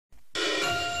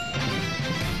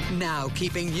now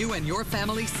keeping you and your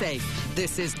family safe.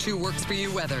 This is 2 Works For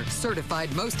You weather,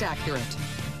 certified most accurate.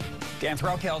 Dan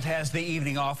Threlkeld has the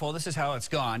evening off. Well, this is how it's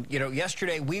gone. You know,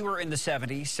 yesterday we were in the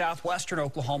 70s. Southwestern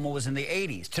Oklahoma was in the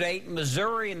 80s. Today,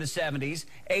 Missouri in the 70s.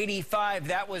 85,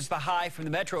 that was the high from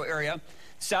the metro area.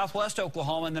 Southwest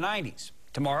Oklahoma in the 90s.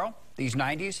 Tomorrow, these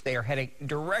 90s, they are heading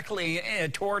directly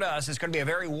toward us. It's going to be a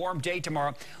very warm day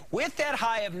tomorrow with that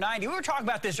high of 90. We were talking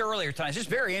about this earlier tonight. It's just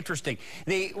very interesting.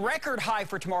 The record high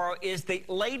for tomorrow is the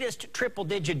latest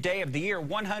triple-digit day of the year,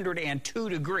 102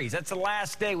 degrees. That's the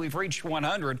last day we've reached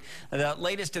 100, the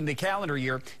latest in the calendar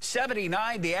year.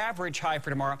 79, the average high for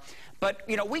tomorrow. But,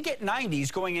 you know, we get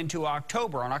 90s going into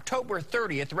October. On October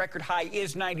 30th, the record high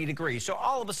is 90 degrees. So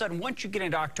all of a sudden, once you get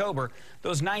into October,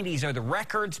 those 90s are the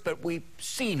records, but we've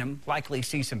seen them, likely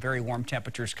see some very warm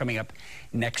temperatures coming up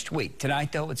next week.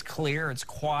 Tonight, though, it's clear, it's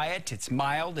quiet, it's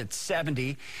mild, it's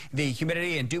 70. The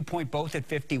humidity and dew point both at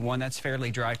 51. That's fairly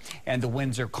dry, and the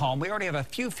winds are calm. We already have a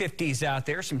few 50s out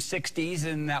there, some 60s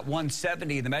in that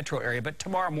 170 in the metro area. But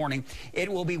tomorrow morning, it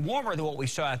will be warmer than what we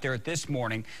saw out there this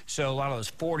morning. So a lot of those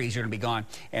 40s are going to be gone,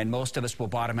 and most of us will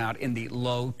bottom out in the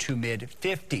low to mid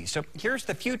 50s. So here's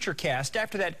the future cast.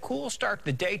 After that cool start to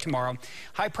the day tomorrow,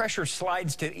 high pressure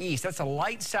slides to the east. That's a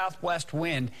light southwest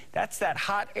wind. That's that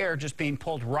hot air just being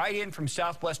pulled right in from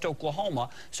southwest Oklahoma.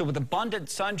 So with abundant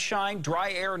sunshine,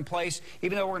 dry air in place,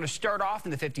 even though we're going to start off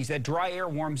in the 50s, that dry air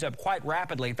warms up quite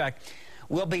rapidly. In fact,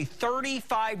 we'll be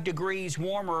 35 degrees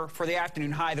warmer for the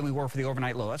afternoon high than we were for the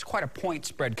overnight low. That's quite a point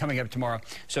spread coming up tomorrow.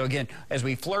 So again, as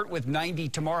we flirt with 90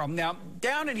 tomorrow. Now,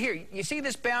 down in here, you see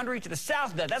this boundary to the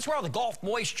south of that? That's where all the Gulf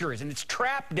moisture is, and it's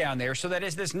trapped down there, so that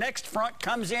as this next front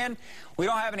comes in, we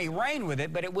don't have any rain with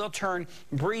it, but it will turn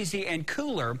breezy and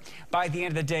cooler by the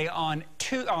end of the day on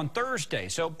Thursday.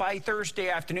 So by Thursday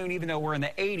afternoon, even though we're in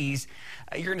the 80s,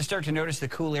 you're going to start to notice the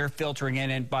cool air filtering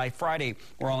in, and by Friday,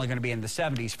 we're only going to be in the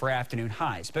 70s for afternoon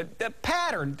highs. But the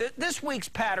pattern, this week's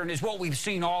pattern is what we've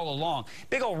seen all along.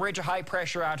 Big old ridge of high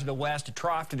pressure out to the west, a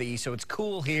trough to the east, so it's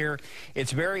cool here,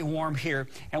 it's very warm here.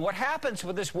 And what happens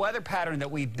with this weather pattern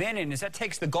that we've been in is that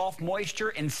takes the Gulf moisture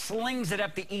and slings it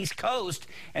up the east coast,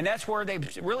 and that's where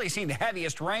they've really seen the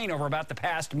heaviest rain over about the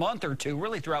past month or two,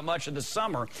 really throughout much of the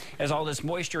summer, as all this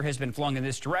moisture has been flung in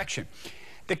this direction.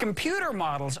 The computer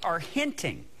models are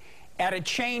hinting at a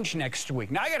change next week.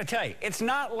 Now, I got to tell you, it's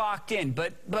not locked in,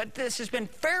 but this has been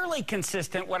fairly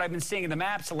consistent, what I've been seeing in the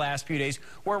maps the last few days,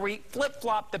 where we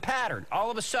flip-flop the pattern. All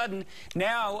of a sudden,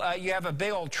 now you have a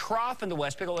big old trough in the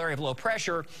west, big old area of low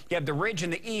pressure. You have the ridge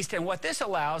in the east, and what this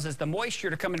allows is the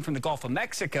moisture to come in from the Gulf of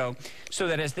Mexico, so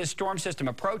that as this storm system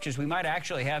approaches, we might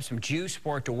actually have some juice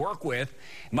for it to work with,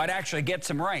 might actually get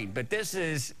some rain. But this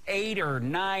is 8 or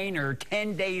 9 or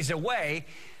 10 days away.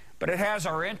 But it has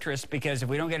our interest, because if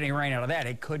we don't get any rain out of that,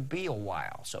 it could be a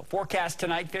while. So forecast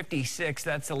tonight, 56.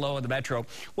 That's the low of the metro.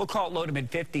 We'll call it low to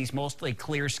mid 50s, mostly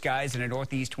clear skies and a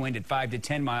northeast wind at 5 to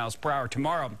 10 miles per hour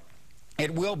tomorrow.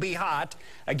 It will be hot.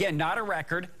 Again, not a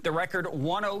record. The record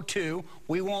 102.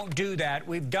 We won't do that.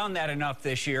 We've done that enough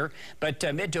this year. But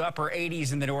mid to upper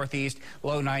 80s in the northeast,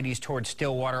 low 90s towards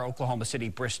Stillwater, Oklahoma City,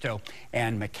 Bristow,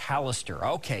 and McAllister.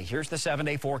 Okay, here's the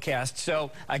 7-day forecast.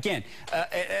 So again,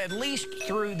 at least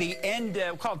through the end,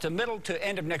 we'll call it the middle to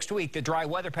end of next week, the dry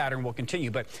weather pattern will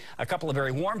continue. But a couple of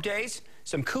very warm days,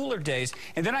 some cooler days,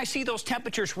 and then I see those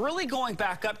temperatures really going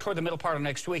back up toward the middle part of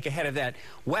next week ahead of that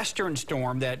western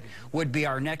storm that would be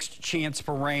our next chance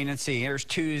for rain. Let's see, here's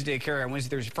Tuesday, carry on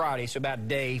Wednesday, Thursday, Friday, so about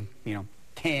day,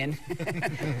 10.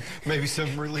 Maybe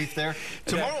some relief there.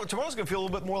 Tomorrow's going to feel a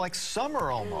little bit more like summer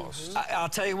almost. I'll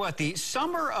tell you what, the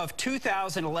summer of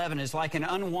 2011 is like an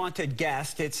unwanted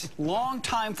guest. It's long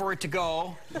time for it to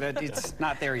go, but it's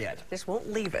not there yet. Just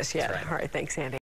won't leave us yet. Right. All right, thanks, Andy.